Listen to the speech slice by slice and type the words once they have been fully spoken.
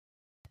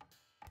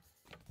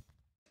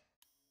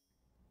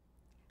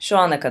Şu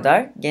ana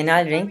kadar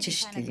genel renk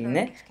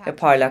çeşitliliğini ve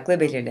parlaklığı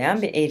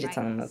belirleyen bir eğri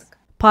tanımladık.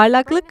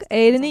 Parlaklık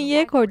eğrinin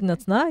y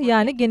koordinatına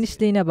yani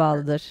genişliğine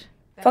bağlıdır.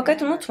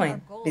 Fakat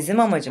unutmayın, bizim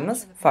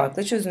amacımız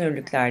farklı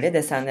çözünürlüklerde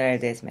desenler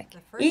elde etmek.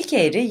 İlk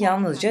eğri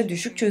yalnızca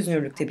düşük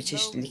çözünürlükte bir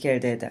çeşitlilik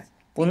elde eder.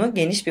 Bunu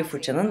geniş bir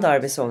fırçanın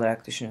darbesi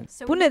olarak düşünün.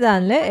 Bu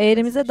nedenle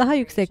eğrimize daha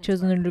yüksek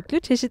çözünürlüklü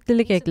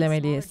çeşitlilik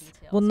eklemeliyiz.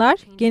 Bunlar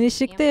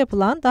genişlikte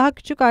yapılan daha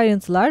küçük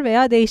ayrıntılar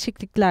veya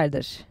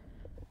değişikliklerdir.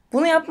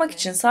 Bunu yapmak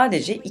için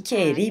sadece iki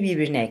eğriyi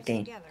birbirine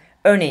ekleyin.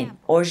 Örneğin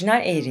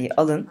orijinal eğriyi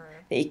alın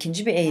ve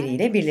ikinci bir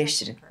eğriyle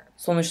birleştirin.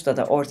 Sonuçta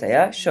da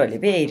ortaya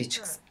şöyle bir eğri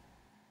çıksın.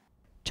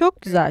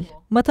 Çok güzel.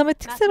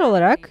 Matematiksel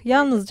olarak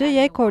yalnızca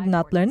y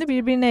koordinatlarını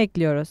birbirine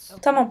ekliyoruz.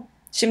 Tamam,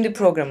 şimdi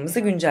programımızı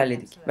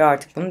güncelledik ve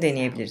artık bunu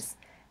deneyebiliriz.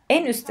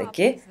 En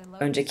üstteki,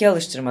 önceki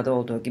alıştırmada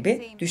olduğu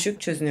gibi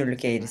düşük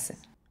çözünürlük eğrisi.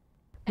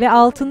 Ve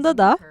altında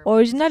da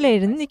orijinal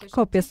eğrinin iki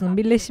kopyasının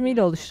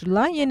birleşimiyle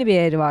oluşturulan yeni bir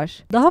eğri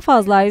var. Daha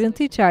fazla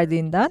ayrıntı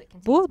içerdiğinden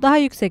bu daha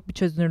yüksek bir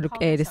çözünürlük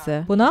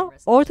eğrisi. Buna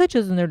orta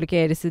çözünürlük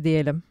eğrisi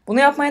diyelim. Bunu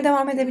yapmaya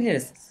devam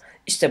edebiliriz.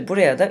 İşte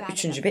buraya da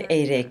üçüncü bir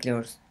eğri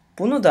ekliyoruz.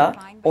 Bunu da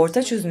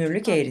orta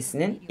çözünürlük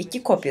eğrisinin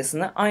iki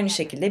kopyasını aynı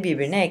şekilde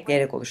birbirine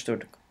ekleyerek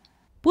oluşturduk.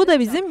 Bu da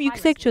bizim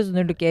yüksek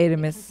çözünürlük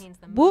eğrimiz.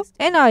 Bu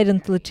en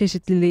ayrıntılı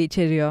çeşitliliği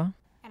içeriyor.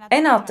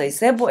 En altta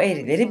ise bu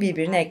eğrileri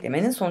birbirine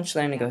eklemenin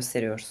sonuçlarını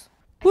gösteriyoruz.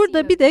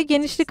 Burada bir de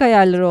genişlik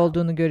ayarları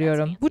olduğunu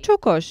görüyorum. Bu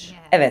çok hoş.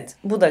 Evet,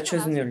 bu da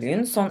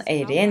çözünürlüğün son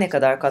eğriye ne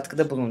kadar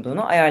katkıda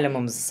bulunduğunu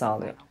ayarlamamızı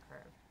sağlıyor.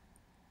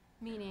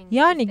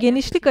 Yani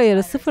genişlik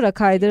ayarı sıfıra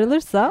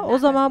kaydırılırsa o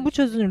zaman bu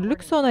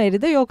çözünürlük son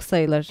eğride yok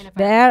sayılır.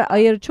 Ve eğer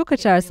ayarı çok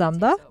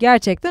açarsam da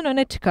gerçekten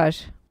öne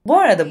çıkar. Bu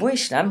arada bu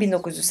işlem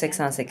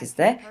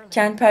 1988'de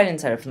Perlin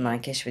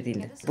tarafından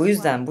keşfedildi. Bu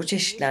yüzden bu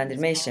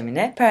çeşitlendirme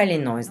işlemine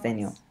Perlin noise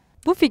deniyor.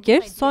 Bu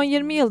fikir son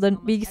 20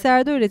 yıldır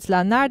bilgisayarda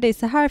üretilen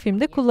neredeyse her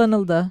filmde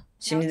kullanıldı.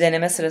 Şimdi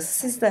deneme sırası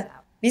sizde.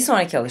 Bir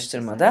sonraki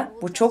alıştırmada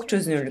bu çok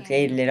çözünürlüklü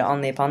eğrileri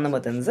anlayıp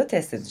anlamadığınızı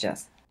test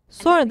edeceğiz.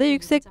 Sonra da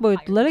yüksek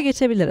boyutlulara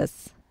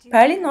geçebiliriz.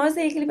 Perlin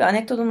noise ile ilgili bir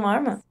anekdotun var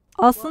mı?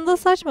 Aslında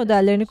saç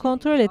modellerini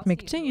kontrol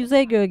etmek için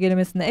yüzey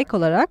gölgelemesine ek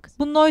olarak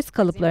bu noise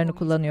kalıplarını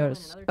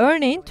kullanıyoruz.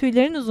 Örneğin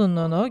tüylerin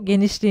uzunluğunu,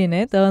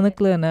 genişliğini,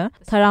 dağınıklığını,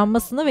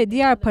 taranmasını ve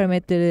diğer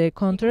parametreleri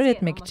kontrol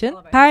etmek için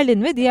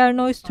Perlin ve diğer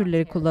noise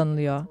türleri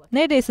kullanılıyor.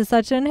 Neredeyse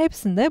saçların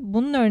hepsinde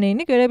bunun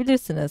örneğini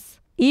görebilirsiniz.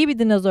 İyi bir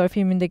Dinozor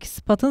filmindeki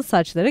Spot'ın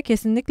saçları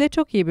kesinlikle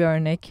çok iyi bir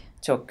örnek.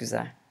 Çok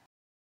güzel.